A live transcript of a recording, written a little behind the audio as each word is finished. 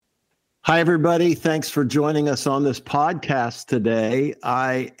Hi, everybody. Thanks for joining us on this podcast today.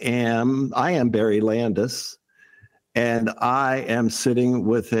 I am Barry Landis, and I am sitting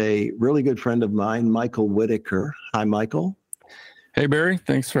with a really good friend of mine, Michael Whittaker. Hi, Michael. Hey, Barry.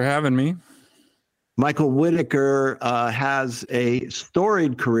 Thanks for having me. Michael Whittaker has a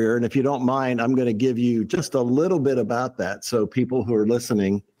storied career, and if you don't mind, I'm going to give you just a little bit about that so people who are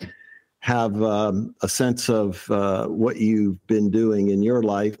listening have a sense of what you've been doing in your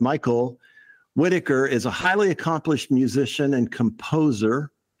life. Michael Whittaker is a highly accomplished musician and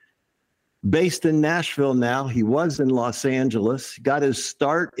composer based in Nashville now. He was in Los Angeles, got his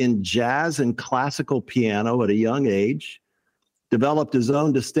start in jazz and classical piano at a young age, developed his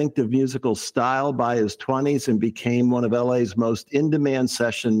own distinctive musical style by his 20s, and became one of LA's most in-demand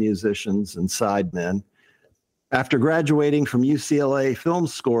session musicians and sidemen. After graduating from UCLA film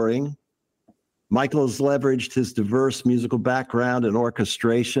scoring, Michael has leveraged his diverse musical background and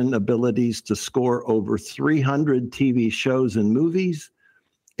orchestration abilities to score over 300 TV shows and movies,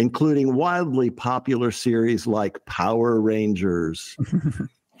 including wildly popular series like Power Rangers.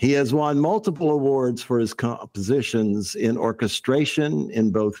 He has won multiple awards for his compositions in orchestration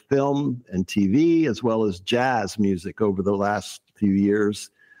in both film and TV, as well as jazz music over the last few years.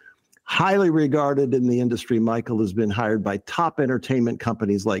 Highly regarded in the industry, Michael has been hired by top entertainment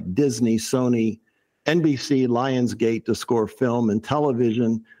companies like Disney, Sony, NBC, Lionsgate to score film and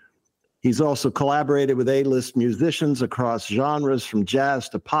television. He's also collaborated with A-list musicians across genres from jazz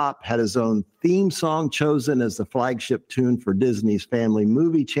to pop, had his own theme song chosen as the flagship tune for Disney's Family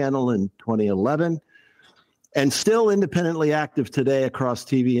Movie Channel in 2011, and still independently active today across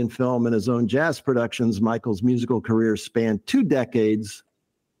TV and film and his own jazz productions. Michael's musical career spanned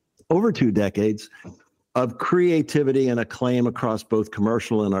over 2 decades of creativity and acclaim across both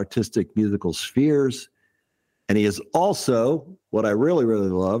commercial and artistic musical spheres. And he is also, what I really, really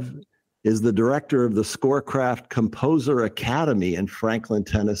love, is the director of the ScoreCraft Composer Academy in Franklin,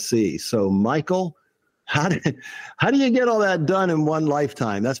 Tennessee. So, Michael, how do you get all that done in one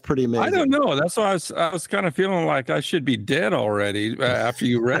lifetime? That's pretty amazing. I don't know. That's why I was kind of feeling like I should be dead already after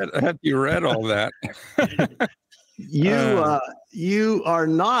you read all that. You are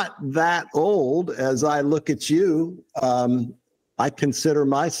not that old. As I look at you, I consider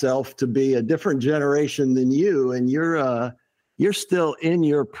myself to be a different generation than you, and you're still in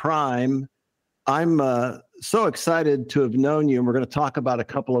your prime. I'm so excited to have known you, and we're going to talk about a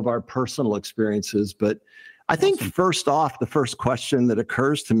couple of our personal experiences. But I think first off, the first question that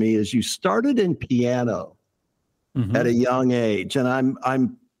occurs to me is you started in piano at a young age, and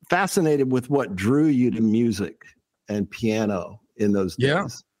I'm fascinated with what drew you to music and piano in those days. Yeah.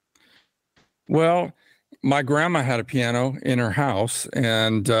 Well, my grandma had a piano in her house,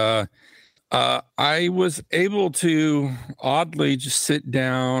 and I was able to oddly just sit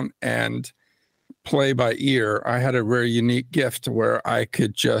down and play by ear. I had a very unique gift where I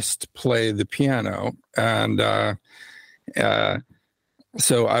could just play the piano. And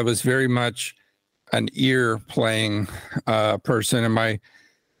so I was very much an ear playing person. And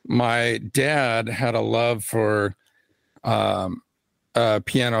my dad had a love for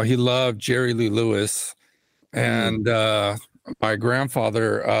piano. He loved Jerry Lee Lewis, and my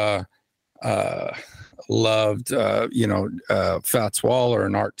grandfather loved Fats Waller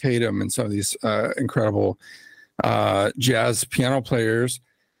and Art Tatum and some of these incredible jazz piano players,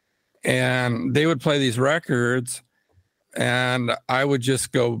 and they would play these records, and I would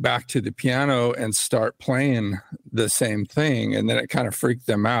just go back to the piano and start playing the same thing, and then it kind of freaked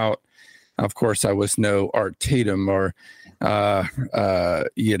them out. Of course, I was no Art Tatum or, at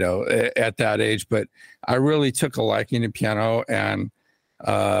that age, but I really took a liking to piano. And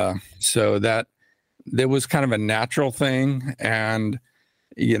so that there was kind of a natural thing. And,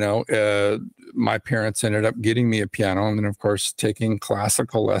 my parents ended up getting me a piano, and then, of course, taking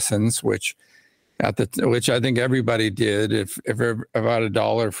classical lessons, which I think everybody did. If about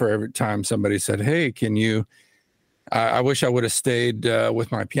 $1 for every time somebody said, "Hey, can you?" I wish I would have stayed with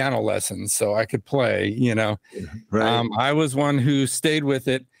my piano lessons so I could play, Right. I was one who stayed with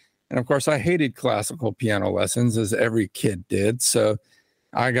it. And of course, I hated classical piano lessons, as every kid did. So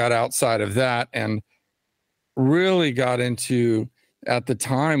I got outside of that and really got into, at the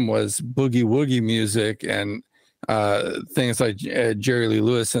time, was boogie woogie music and things like Jerry Lee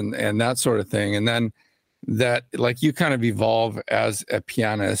Lewis and that sort of thing. And then that, like, you kind of evolve as a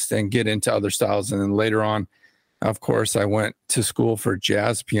pianist and get into other styles. And then later on, of course, I went to school for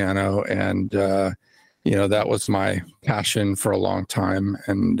jazz piano, and that was my passion for a long time.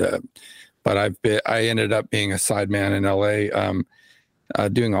 And but I ended up being a sideman in LA,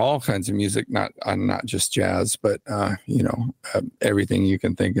 doing all kinds of music, not just jazz, but everything you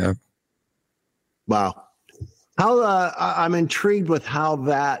can think of. Wow. I'm intrigued with how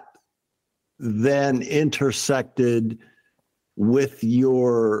that then intersected with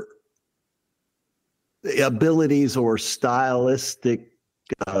your abilities or stylistic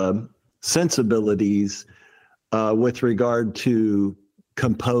sensibilities with regard to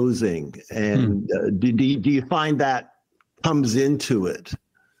composing. And do you find that comes into it?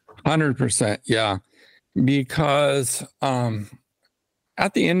 100%. Yeah. Because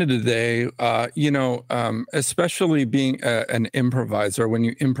at the end of the day, especially being an improviser, when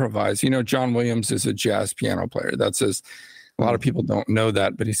you improvise, John Williams is a jazz piano player. A lot of people don't know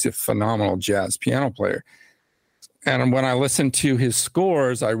that, but he's a phenomenal jazz piano player. And when I listen to his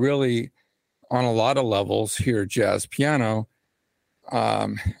scores, I really, on a lot of levels, hear jazz piano,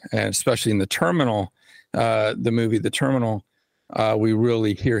 and especially in The Terminal, the movie The Terminal, we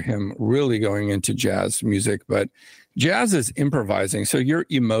really hear him really going into jazz music. But jazz is improvising, so you're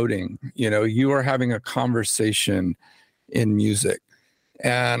emoting. You are having a conversation in music.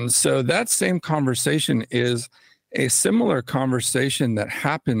 And so that same conversation is a similar conversation that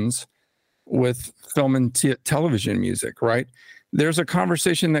happens with film and television music, right? There's a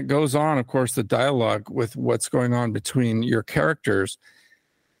conversation that goes on, of course, the dialogue with what's going on between your characters.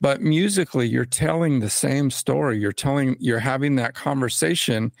 But musically, you're telling the same story. You're having that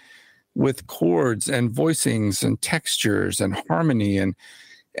conversation with chords and voicings and textures and harmony,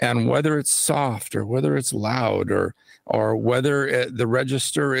 and whether it's soft or whether it's loud or whether the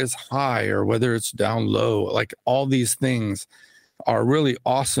register is high or whether it's down low. Like, all these things are really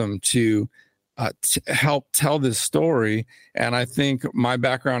awesome to help tell this story. And I think my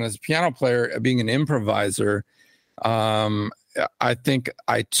background as a piano player, being an improviser, I think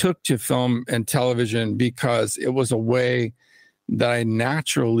I took to film and television because it was a way that I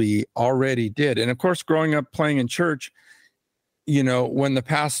naturally already did. And of course, growing up playing in church, when the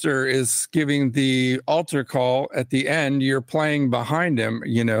pastor is giving the altar call at the end, you're playing behind him,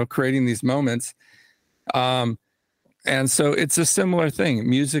 creating these moments. And so it's a similar thing.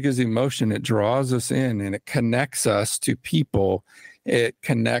 Music is emotion. It draws us in and it connects us to people. It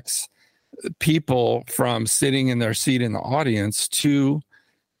connects people from sitting in their seat in the audience to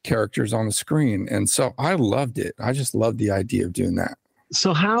characters on the screen. And so I loved it. I just loved the idea of doing that.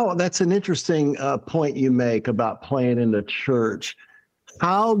 So that's an interesting point you make about playing in the church.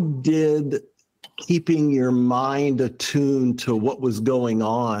 How did keeping your mind attuned to what was going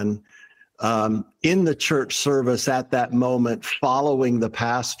on in the church service at that moment, following the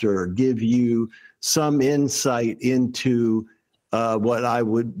pastor, give you some insight into what I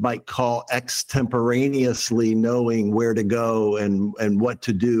might call extemporaneously knowing where to go and what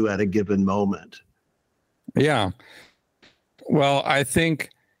to do at a given moment? Yeah. Well, I think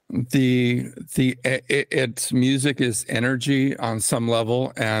it's music is energy on some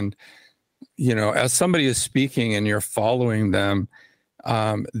level. And, as somebody is speaking and you're following them,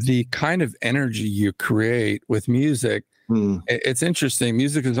 the kind of energy you create with music, it's interesting.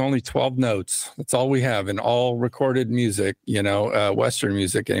 Music is only 12 notes. That's all we have in all recorded music, Western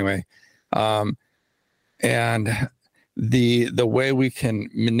music anyway. And the way we can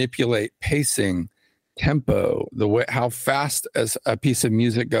manipulate pacing, tempo, the way how fast as a piece of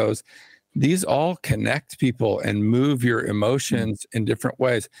music goes, these all connect people and move your emotions in different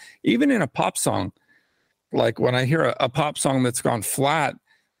ways. Even in a pop song, like when I hear a pop song that's gone flat,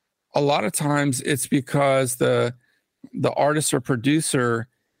 a lot of times it's because the artist or producer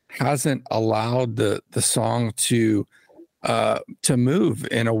hasn't allowed the song to move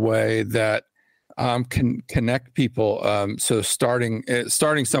in a way that can connect people. So starting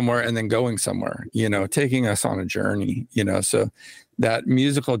somewhere and then going somewhere, taking us on a journey, so that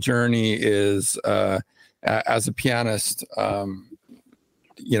musical journey is, as a pianist,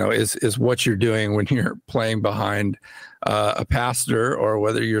 is what you're doing when you're playing behind a pastor or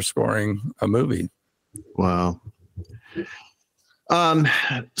whether you're scoring a movie. Wow.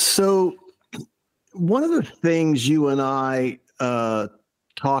 So one of the things you and I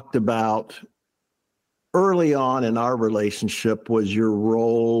talked about early on in our relationship was your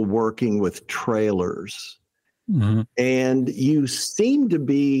role working with trailers. Mm-hmm. And you seem to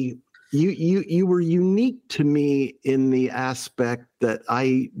be, you were unique to me in the aspect that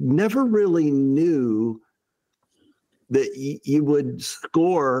I never really knew that you would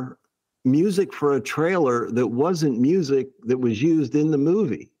score music for a trailer that wasn't music that was used in the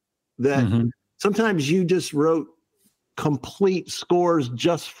movie. That sometimes you just wrote complete scores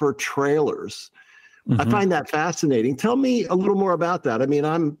just for trailers. I find that fascinating. Tell me a little more about that. I mean,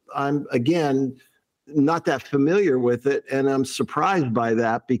 I'm again not that familiar with it, and I'm surprised by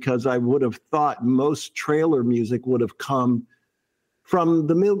that because I would have thought most trailer music would have come from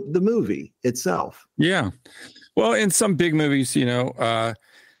the movie itself. Yeah. Well, in some big movies,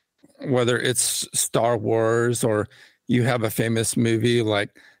 whether it's Star Wars or you have a famous movie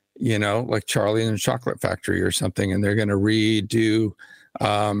like Charlie and the Chocolate Factory or something, and they're going to redo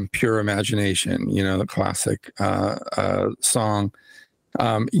Pure Imagination, the classic song.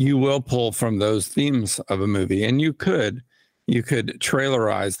 You will pull from those themes of a movie, and you could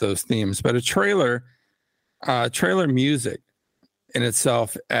trailerize those themes, but trailer music in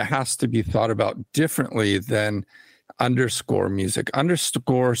itself, it has to be thought about differently than underscore music.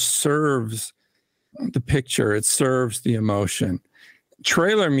 Underscore serves the picture, it serves the emotion.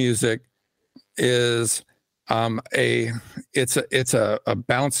 Trailer music is it's a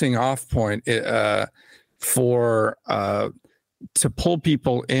bouncing off point for to pull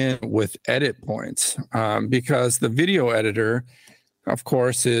people in with edit points, because the video editor, of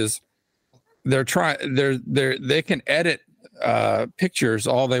course, they can edit pictures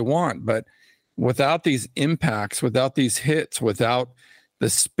all they want, but without these impacts, without these hits, without the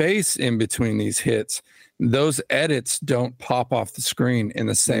space in between these hits, those edits don't pop off the screen in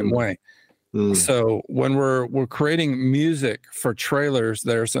the same way. So when we're creating music for trailers,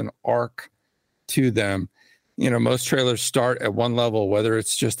 there's an arc to them. Most trailers start at one level, whether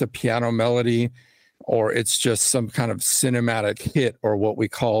it's just a piano melody or it's just some kind of cinematic hit, or what we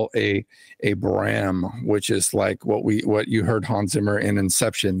call a bram, which is like what you heard Hans Zimmer in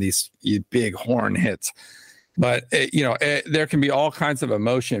Inception, these big horn hits. But there can be all kinds of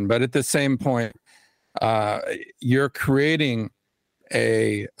emotion, but at the same point, you're creating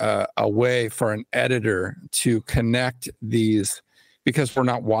a way for an editor to connect these, because we're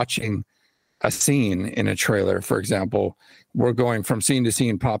not watching a scene in a trailer. For example, we're going from scene to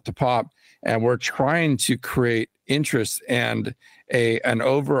scene, pop to pop, and we're trying to create interest and an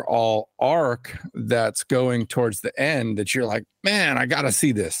overall arc that's going towards the end that you're like, man, I got to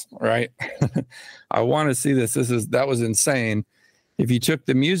see this, right? I want to see this. That was insane. If you took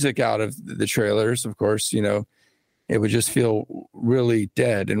the music out of the trailers, of course, it would just feel really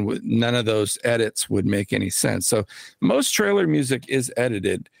dead, and none of those edits would make any sense. So most trailer music is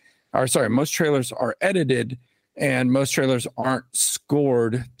edited. Most trailers are edited, and most trailers aren't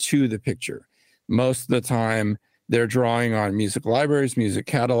scored to the picture. Most of the time, they're drawing on music libraries, music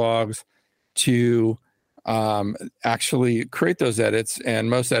catalogs to actually create those edits. And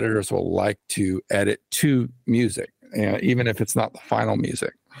most editors will like to edit to music, even if it's not the final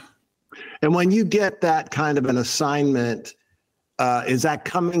music. And when you get that kind of an assignment, is that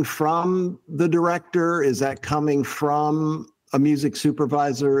coming from the director? Is that coming from a music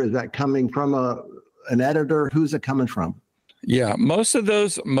supervisor? Is that coming from an editor? Who's it coming from? Yeah, most of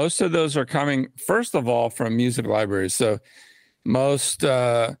those are coming, first of all, from music libraries. So most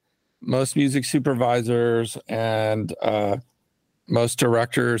music supervisors and most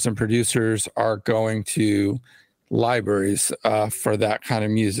directors and producers are going to libraries for that kind of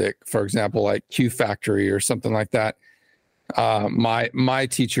music. For example, like Q Factory or something like that. My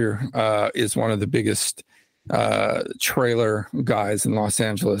teacher is one of the biggest trailer guys in Los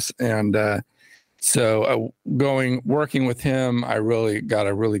Angeles, and so working with him, I really got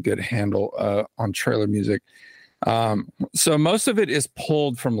a really good handle on trailer music. So most of it is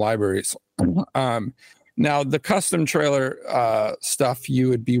pulled from libraries. Now the custom trailer stuff, you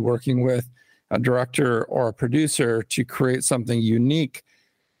would be working with a director or a producer to create something unique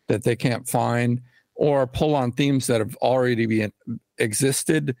that they can't find, or pull on themes that have already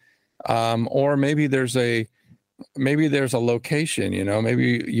existed, or maybe there's a location,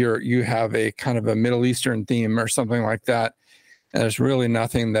 maybe you have a kind of a Middle Eastern theme or something like that, and there's really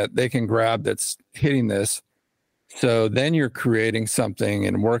nothing that they can grab that's hitting this. So then you're creating something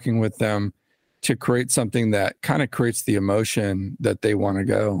and working with them to create something that kind of creates the emotion that they want to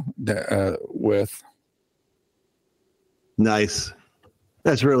go with. Nice.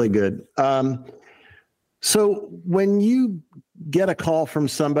 That's really good. So when you get a call from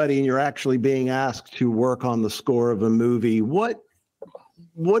somebody and you're actually being asked to work on the score of a movie, what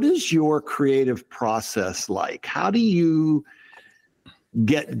is your creative process like? How do you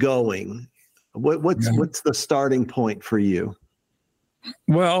get going? What's the starting point for you?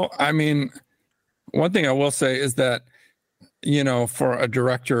 Well, I mean, one thing I will say is that, for a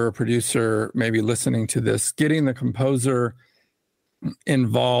director or producer maybe listening to this, getting the composer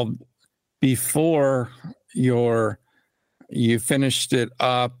involved before you finished it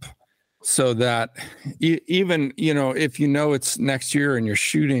up, so that even, if it's next year and you're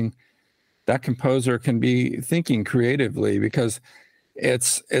shooting, that composer can be thinking creatively, because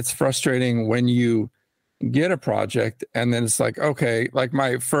it's frustrating when you get a project and then it's like, okay, like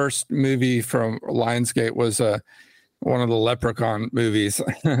my first movie from Lionsgate was a one of the Leprechaun movies.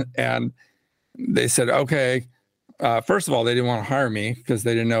 And they said, okay, first of all, they didn't want to hire me because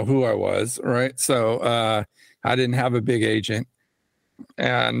they didn't know who I was, right? So I didn't have a big agent.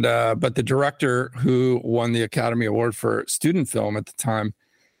 And but the director who won the Academy Award for student film at the time,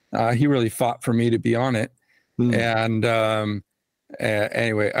 he really fought for me to be on it. And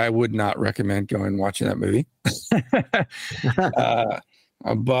anyway, I would not recommend going and watching that movie.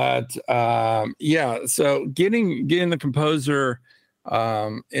 Yeah, so getting the composer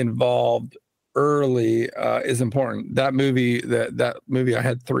involved early is important. That movie, I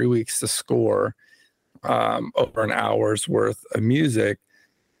had 3 weeks to score over an hour's worth of music.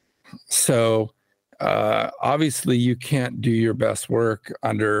 So obviously you can't do your best work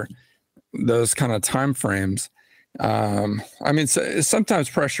under those kind of time frames. I mean, sometimes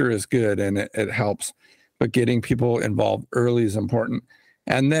pressure is good and it helps, but getting people involved early is important.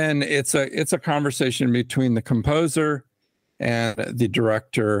 And then it's a conversation between the composer and the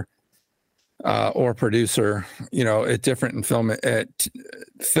director or producer. You know, it's different in film.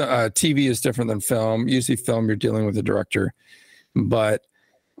 TV is different than film. Usually film, you're dealing with the director, but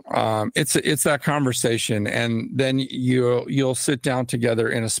it's that conversation. And then you'll sit down together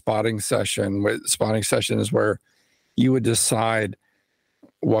in a spotting session. Spotting session is where you would decide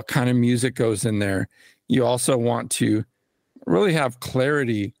what kind of music goes in there. You also want to really have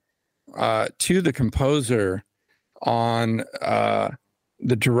clarity to the composer on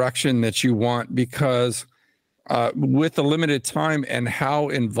the direction that you want, because with the limited time and how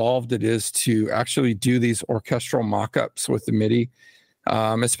involved it is to actually do these orchestral mock-ups with the MIDI,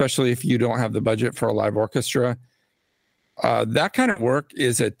 especially if you don't have the budget for a live orchestra, that kind of work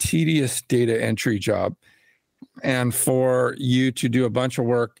is a tedious data entry job. And for you to do a bunch of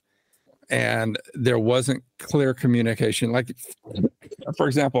work and there wasn't clear communication, like, for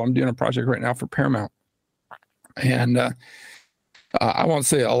example, I'm doing a project right now for Paramount. And I won't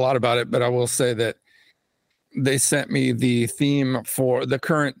say a lot about it, but I will say that they sent me the theme for the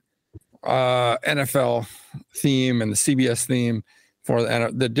current NFL theme and the CBS theme for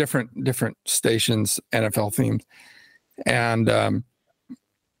the different stations' NFL themes. And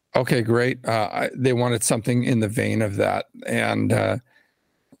okay, great. They wanted something in the vein of that, and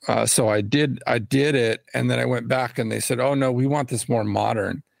so I did it, and then I went back and they said, "Oh no, we want this more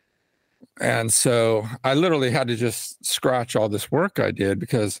modern." And so I literally had to just scratch all this work I did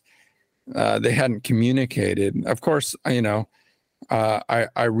because they hadn't communicated. Of course, you know, I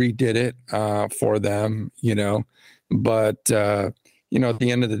redid it for them, you know, but you know, at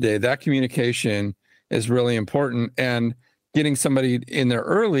the end of the day, that communication is really important. And getting somebody in there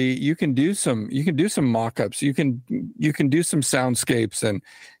early, you can do some mock-ups, you can do some soundscapes and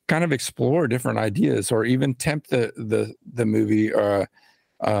kind of explore different ideas, or even tempt the movie or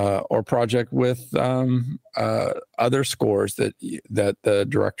project with other scores that the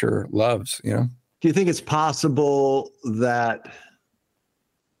director loves, you know. Do you think it's possible that,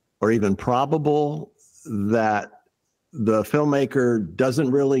 or even probable, that the filmmaker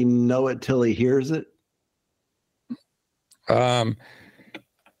doesn't really know it till he hears it? I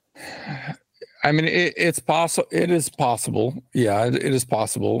mean, it's possible. It is possible. Yeah, it is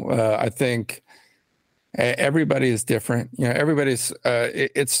possible. I think everybody is different. You know, everybody's.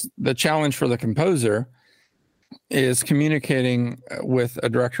 It's the challenge for the composer is communicating with a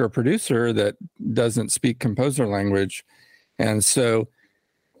director or producer that doesn't speak composer language, and so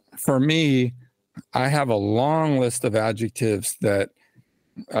for me, I have a long list of adjectives that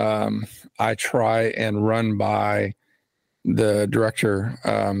I try and run by the director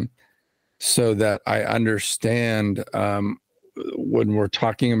so that I understand when we're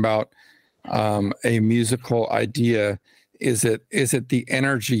talking about a musical idea, is it the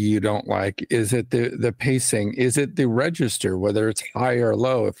energy you don't like? Is it the pacing? Is it the register, whether it's high or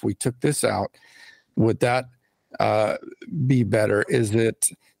low? If we took this out, would that be better?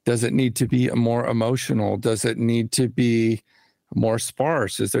 Does it need to be more emotional? Does it need to be more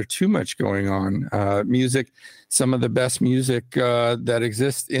sparse? Is there too much going on? Music, some of the best music that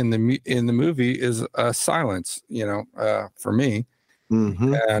exists in the movie is silence, you know, for me.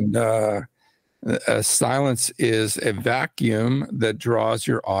 Mm-hmm. And silence is a vacuum that draws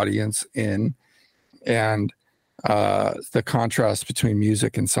your audience in, and the contrast between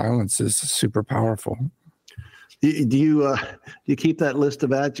music and silence is super powerful. Do you keep that list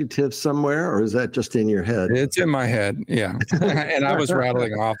of adjectives somewhere, or is that just in your head? It's in my head, yeah. And I was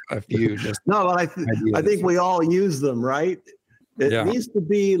rattling off a few. No, but I think we all use them, right? It needs to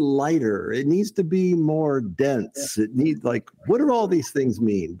be lighter. It needs to be more dense. It needs, like, what do all these things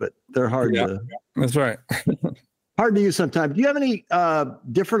mean? But they're hard to. That's right. hard to use sometimes. Do you have any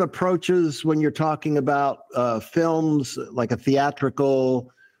different approaches when you're talking about films, like a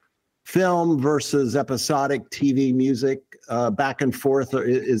theatrical film versus episodic TV music, back and forth? Or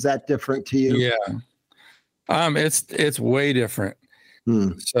is that different to you? Yeah. It's way different.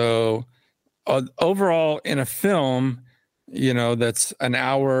 So overall in a film, that's an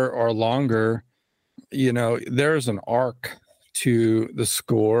hour or longer, there's an arc to the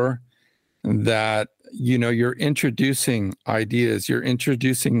score that, you're introducing ideas, you're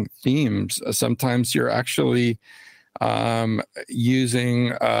introducing themes. Sometimes you're actually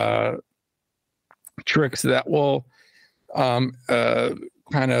using tricks that will kind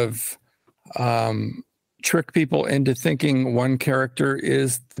of trick people into thinking one character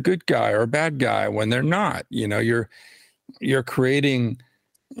is the good guy or bad guy when they're not. You're creating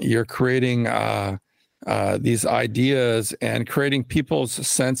these ideas and creating people's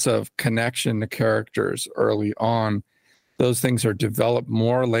sense of connection to characters early on. Those things are developed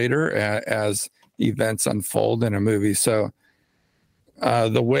more later as events unfold in a movie. So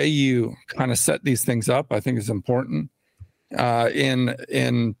the way you kind of set these things up, I think, is important. In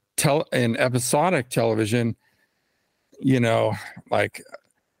episodic television, like,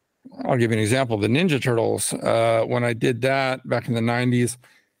 I'll give you an example. The Ninja Turtles, when I did that back in the 90s,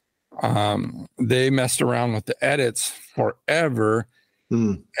 they messed around with the edits forever.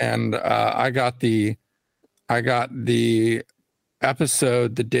 And I got the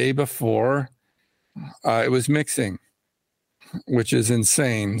episode the day before it was mixing, which is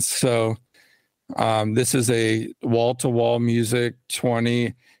insane. So this is a wall-to-wall music,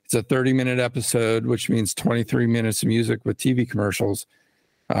 it's a 30-minute episode, which means 23 minutes of music with TV commercials.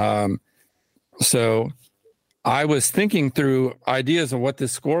 So I was thinking through ideas of what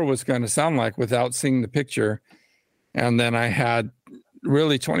this score was going to sound like without seeing the picture. And then I had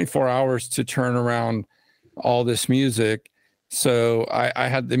really 24 hours to turn around all this music. So I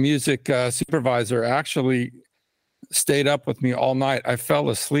had the music supervisor actually stayed up with me all night. I fell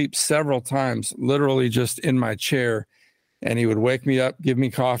asleep several times, literally just in my chair. And he would wake me up, give me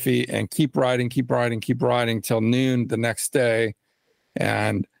coffee, and keep writing till noon the next day.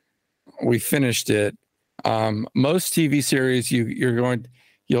 And we finished it. Most TV series,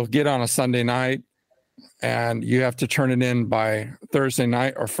 you'll get on a Sunday night, and you have to turn it in by Thursday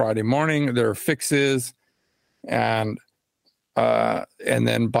night or Friday morning. There are fixes, and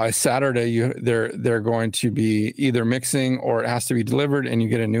then by Saturday, they're going to be either mixing or it has to be delivered, and you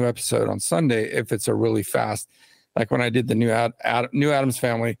get a new episode on Sunday if it's a really fast. Like when I did the new Addams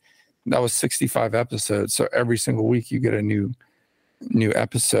Family, that was 65 episodes. So every single week you get a new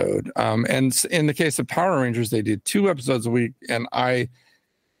episode. And in the case of Power Rangers, they did 2 episodes a week, and I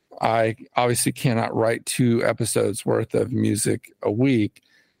obviously cannot write 2 episodes worth of music a week.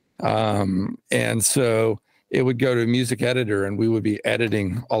 And so it would go to a music editor, and we would be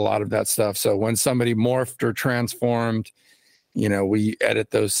editing a lot of that stuff. So when somebody morphed or transformed, we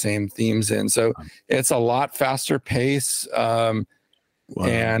edit those same themes in. So it's a lot faster pace. Wow.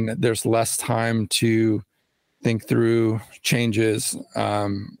 And there's less time to think through changes.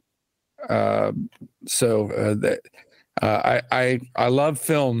 I love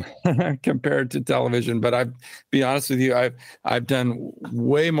film compared to television, but I'll be honest with you, I've done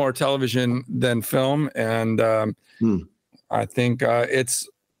way more television than film, and I think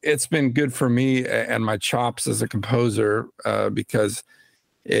it's been good for me and my chops as a composer, because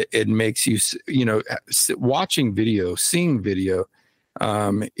it makes you, watching video, seeing video,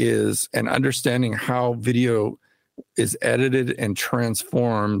 is and understanding how video is edited and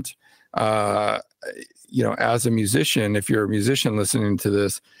transformed. As a musician, if you're a musician listening to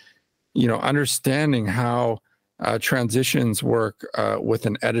this, understanding how transitions work with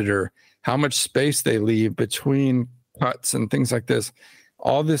an editor, how much space they leave between cuts and things like this.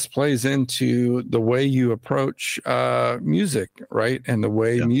 All this plays into the way you approach music, right? And the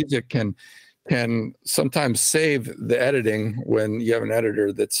way music can sometimes save the editing when you have an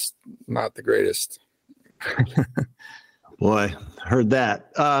editor that's not the greatest. Boy, heard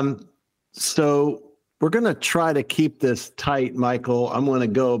that. So we're going to try to keep this tight, Michael. I'm going to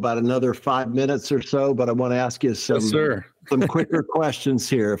go about another 5 minutes or so, but I want to ask you some quicker questions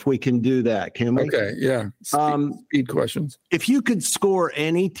here, if we can do that. Can we? Okay, yeah. Speed questions. If you could score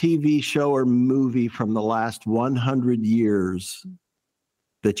any TV show or movie from the last 100 years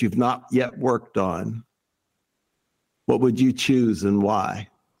that you've not yet worked on, what would you choose and why?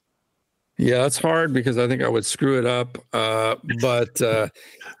 Yeah, that's hard because I think I would screw it up, but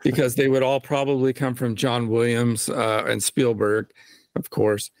because they would all probably come from John Williams and Spielberg, of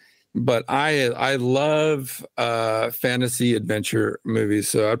course. But I love fantasy adventure movies,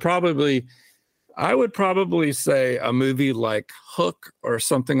 so I'd probably I would probably say a movie like Hook or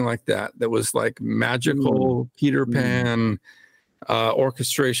something like that. That was like magical Peter Pan,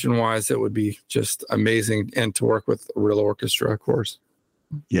 orchestration wise. That would be just amazing, and to work with a real orchestra, of course.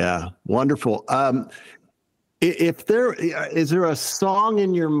 Yeah, wonderful. If there is there a song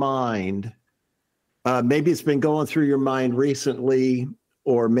in your mind, maybe it's been going through your mind recently,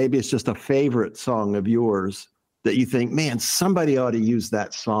 or maybe it's just a favorite song of yours that you think, man, somebody ought to use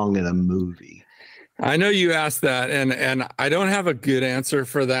that song in a movie. I know you asked that, and I don't have a good answer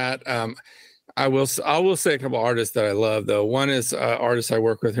for that. I will say a couple artists that I love, though. One is an artist I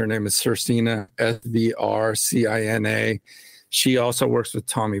work with. Her name is Svrcina, Svrcina. She also works with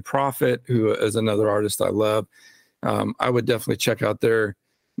Tommy Prophet, who is another artist I love. I would definitely check out their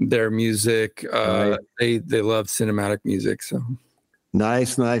music. Right. They love cinematic music. So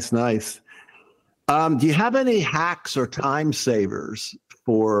nice. Do you have any hacks or time savers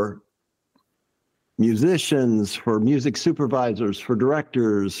for musicians, for music supervisors, for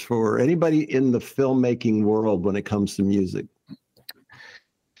directors, for anybody in the filmmaking world when it comes to music?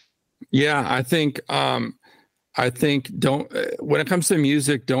 Yeah, I think when it comes to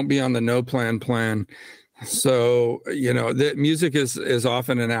music, don't be on the no plan. So, the music is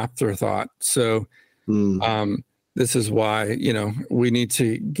often an afterthought. So, this is why, we need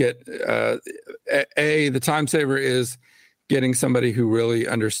to get, the time saver is getting somebody who really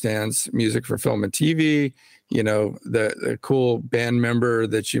understands music for film and TV. The cool band member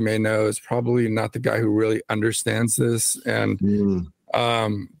that you may know is probably not the guy who really understands this. And,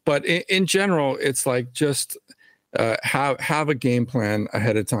 but in general, it's like just have a game plan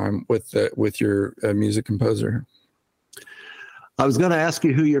ahead of time with your music composer. I was going to ask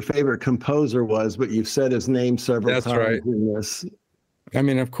you who your favorite composer was, but you've said his name several times. Right. In this. I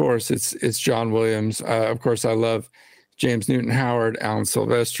mean, of course, it's John Williams. Of course, I love James Newton Howard, Alan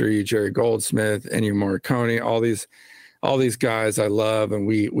Silvestri, Jerry Goldsmith, Ennio Morricone. All these guys I love, and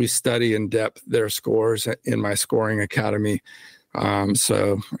we study in depth their scores in my scoring academy.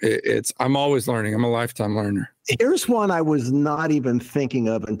 So I'm always learning. I'm a lifetime learner. Here's one I was not even thinking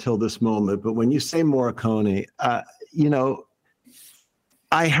of until this moment, but when you say Morricone,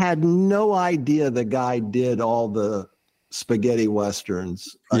 I had no idea the guy did all the spaghetti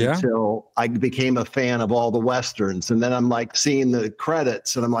westerns until I became a fan of all the westerns. And then I'm like seeing the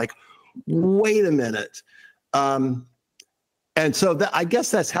credits and I'm like, wait a minute. And so I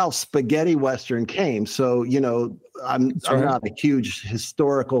guess that's how spaghetti western came. So, I'm not a huge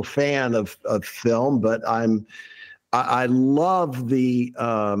historical fan of film, but I love the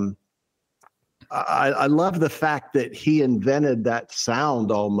I love the fact that he invented that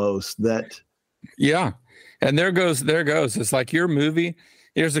sound almost that. Yeah. And there goes. It's like your movie.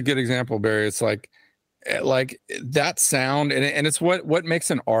 Here's a good example, Barry. It's like that sound, and it's what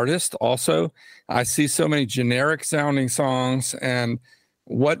makes an artist also. I see so many generic sounding songs, and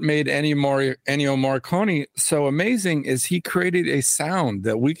what made Ennio Morricone so amazing is he created a sound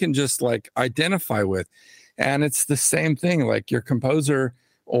that we can just like identify with. And it's the same thing, like your composer,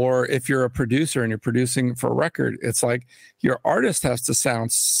 or if you're a producer and you're producing for a record, it's like your artist has to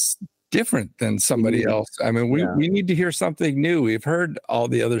sound different than somebody else. I mean, we need to hear something new. We've heard all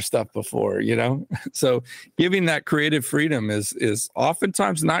the other stuff before, so giving that creative freedom is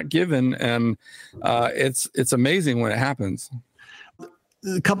oftentimes not given. And it's amazing when it happens.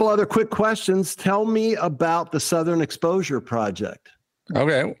 A couple other quick questions. Tell me about the Southern Exposure Project.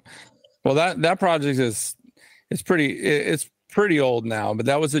 Okay. Well, that project it's pretty old now, but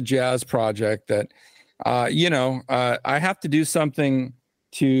that was a jazz project that, I have to do something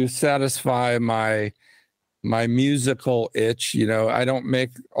to satisfy my musical itch. I don't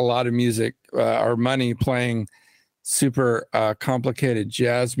make a lot of music or money playing super complicated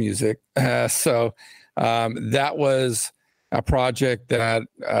jazz music. So that was a project that,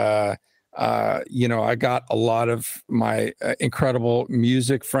 I got a lot of my incredible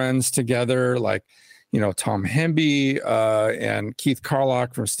music friends together, like, Tom Hemby and Keith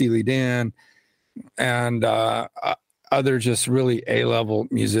Carlock from Steely Dan, and other just really A-level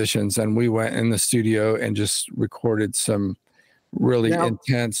musicians. And we went in the studio and just recorded some really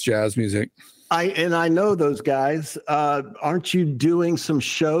intense jazz music. I know those guys. Aren't you doing some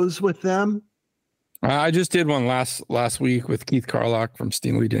shows with them? I just did one last week with Keith Carlock from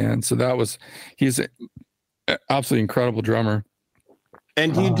Steely Dan. So he's an absolutely incredible drummer.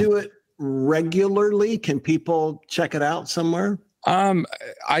 And do you do it regularly? Can people check it out somewhere?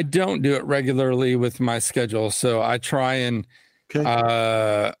 I don't do it regularly with my schedule. So I try and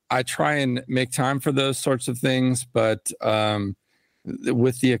make time for those sorts of things. But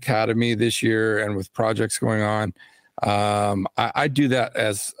with the Academy this year and with projects going on, I do that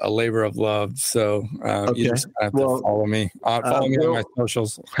as a labor of love. So you just have to follow me. Follow me on my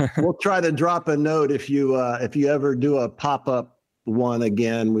socials. We'll try to drop a note if you ever do a pop-up one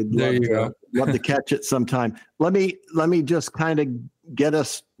again. We'd love to catch it sometime. Let me just kind of get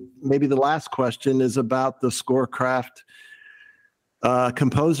us, maybe the last question is about the ScoreCraft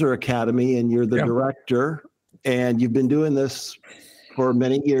Composer Academy, and you're the director, and you've been doing this for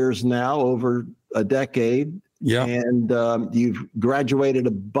many years now, over a decade. Yeah. And you've graduated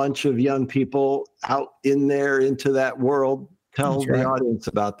a bunch of young people out into that world. Tell the audience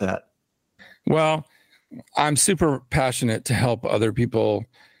about that. Well, I'm super passionate to help other people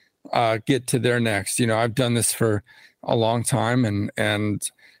get to their next. I've done this for a long time and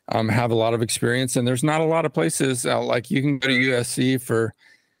have a lot of experience. And there's not a lot of places like you can go to USC for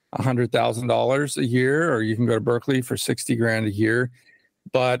 $100,000 a year, or you can go to Berkeley for $60,000 a year.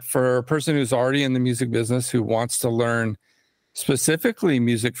 But for a person who's already in the music business, who wants to learn specifically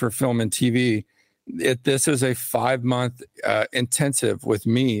music for film and TV, this is a 5-month intensive with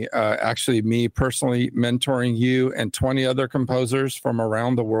me, actually me personally mentoring you and 20 other composers from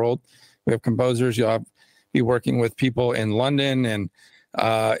around the world. We have composers. You'll be working with people in London and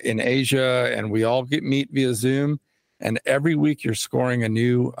in Asia, and we all meet via Zoom. And every week you're scoring a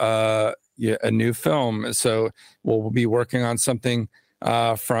new film. So we'll be working on something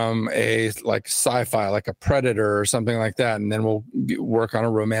from a like sci-fi, like a Predator or something like that. And then we'll work on a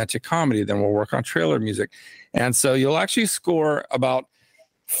romantic comedy. Then we'll work on trailer music. And so you'll actually score about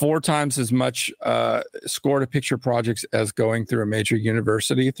 4 times as much score to picture projects as going through a major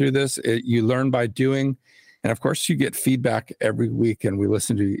university through this. You learn by doing. And of course, you get feedback every week, and we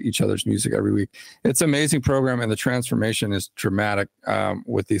listen to each other's music every week. It's an amazing program, and the transformation is dramatic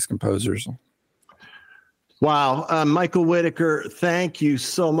with these composers. Wow. Michael Whittaker, thank you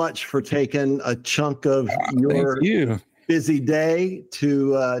so much for taking a chunk of your busy day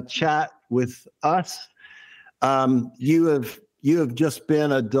to chat with us. You have just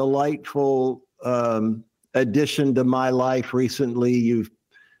been a delightful addition to my life recently.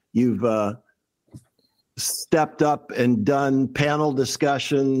 You've stepped up and done panel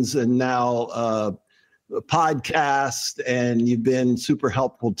discussions and now a podcast, and you've been super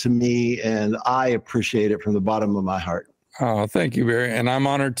helpful to me, and I appreciate it from the bottom of my heart. Oh, thank you, Barry. And I'm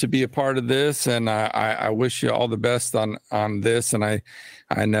honored to be a part of this, and I wish you all the best on this. And I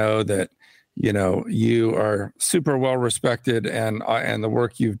know that, you are super well respected, and the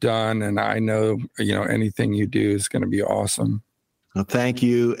work you've done, and I know, anything you do is going to be awesome. Well, thank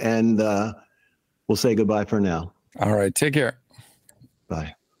you. And we'll say goodbye for now. All right. Take care.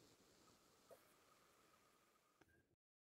 Bye.